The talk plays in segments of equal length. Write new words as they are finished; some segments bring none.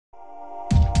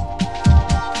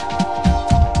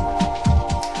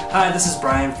Hi, this is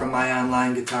Brian from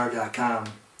myonlineguitar.com.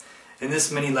 In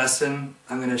this mini lesson,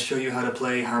 I'm going to show you how to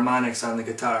play harmonics on the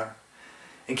guitar.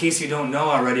 In case you don't know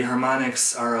already,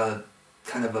 harmonics are a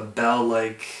kind of a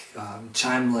bell-like,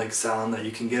 chime-like sound that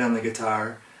you can get on the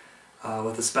guitar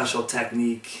with a special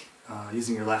technique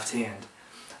using your left hand.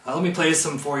 Let me play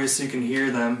some for you so you can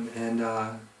hear them, and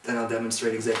then I'll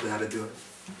demonstrate exactly how to do it.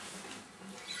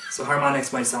 So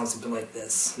harmonics might sound something like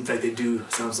this. In fact, they do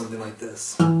sound something like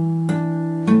this.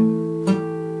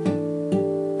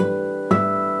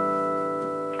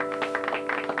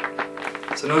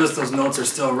 So notice those notes are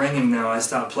still ringing now. I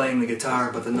stopped playing the guitar,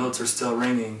 but the notes are still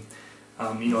ringing.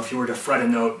 If you were to fret a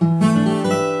note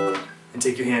and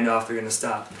take your hand off, they're going to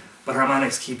stop. But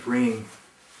harmonics keep ringing.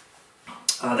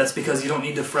 That's because you don't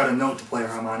need to fret a note to play a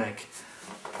harmonic.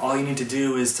 All you need to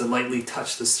do is to lightly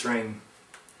touch the string.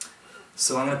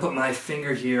 So I'm going to put my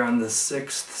finger here on the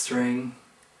 6th string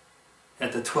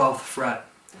at the 12th fret.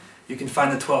 You can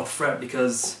find the 12th fret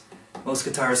because most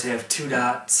guitars have 2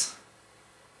 dots,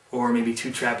 or maybe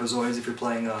 2 trapezoids if you're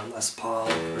playing a Les Paul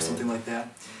or something like that.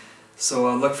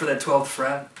 So look for that 12th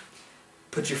fret,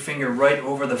 put your finger right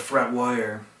over the fret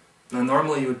wire. Now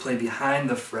normally you would play behind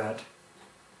the fret,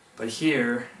 but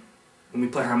here, when we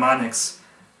play harmonics,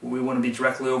 we want to be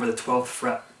directly over the 12th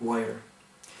fret wire.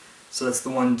 So that's the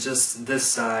one just this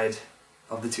side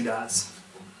of the 2 dots.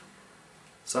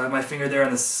 So I have my finger there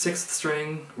on the 6th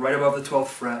string, right above the 12th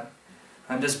fret.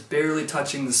 I'm just barely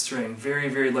touching the string, very,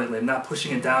 very lightly. I'm not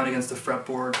pushing it down against the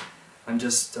fretboard. I'm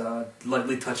just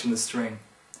lightly touching the string.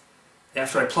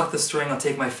 After I pluck the string, I'll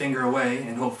take my finger away,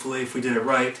 and hopefully, if we did it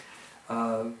right,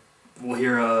 we'll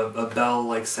hear a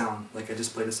bell-like sound, like I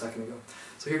just played a second ago.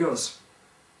 So here goes.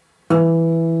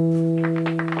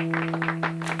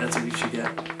 That's what you should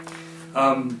get.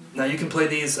 Now you can play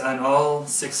these on all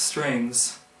 6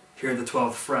 strings here at the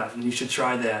 12th fret, and you should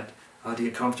try that to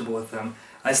get comfortable with them.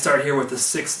 I start here with the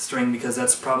 6th string because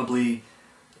that's probably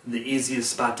the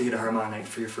easiest spot to get a harmonic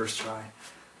for your first try.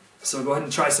 So go ahead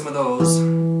and try some of those.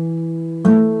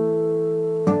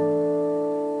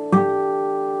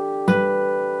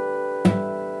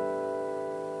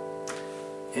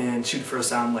 And shoot for a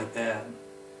sound like that.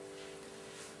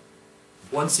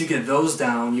 Once you get those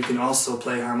down, you can also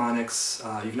play harmonics.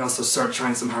 You can also start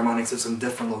trying some harmonics at some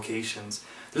different locations.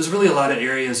 There's really a lot of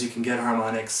areas you can get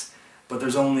harmonics, but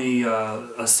there's only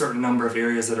a certain number of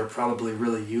areas that are probably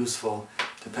really useful,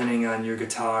 depending on your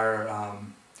guitar,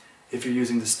 if you're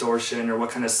using distortion or what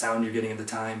kind of sound you're getting at the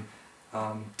time.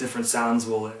 Different sounds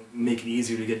will make it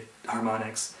easier to get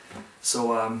harmonics.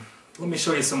 So let me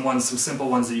show you some simple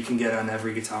ones that you can get on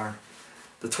every guitar.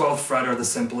 The 12th fret are the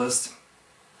simplest.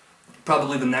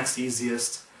 Probably the next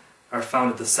easiest are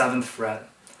found at the 7th fret.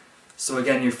 So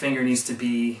again, your finger needs to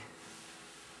be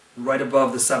right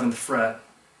above the 7th fret.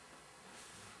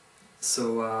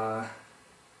 So I'm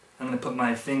going to put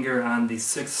my finger on the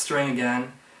 6th string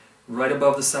again, right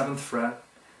above the 7th fret,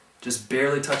 just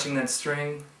barely touching that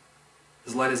string,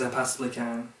 as light as I possibly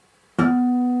can.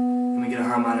 And we get a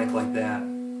harmonic like that.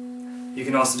 You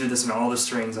can also do this on all the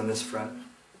strings on this fret.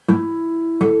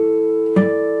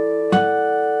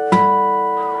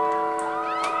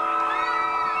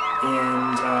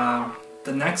 And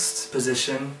the next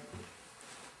position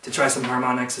to try some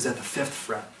harmonics is at the 5th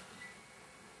fret.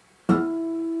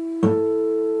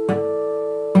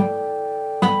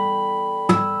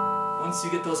 Once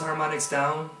you get those harmonics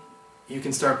down, you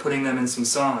can start putting them in some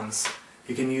songs.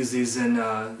 You can use these in,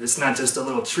 it's not just a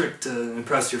little trick to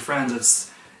impress your friends,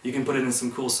 you can put it in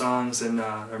some cool songs and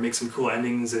or make some cool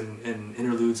endings and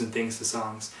interludes and things to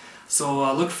songs.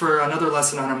 So look for another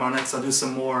lesson on harmonics. I'll do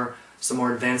some more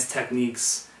advanced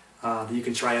techniques that you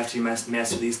can try after you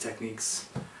master these techniques.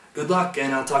 Good luck,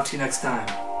 and I'll talk to you next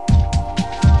time.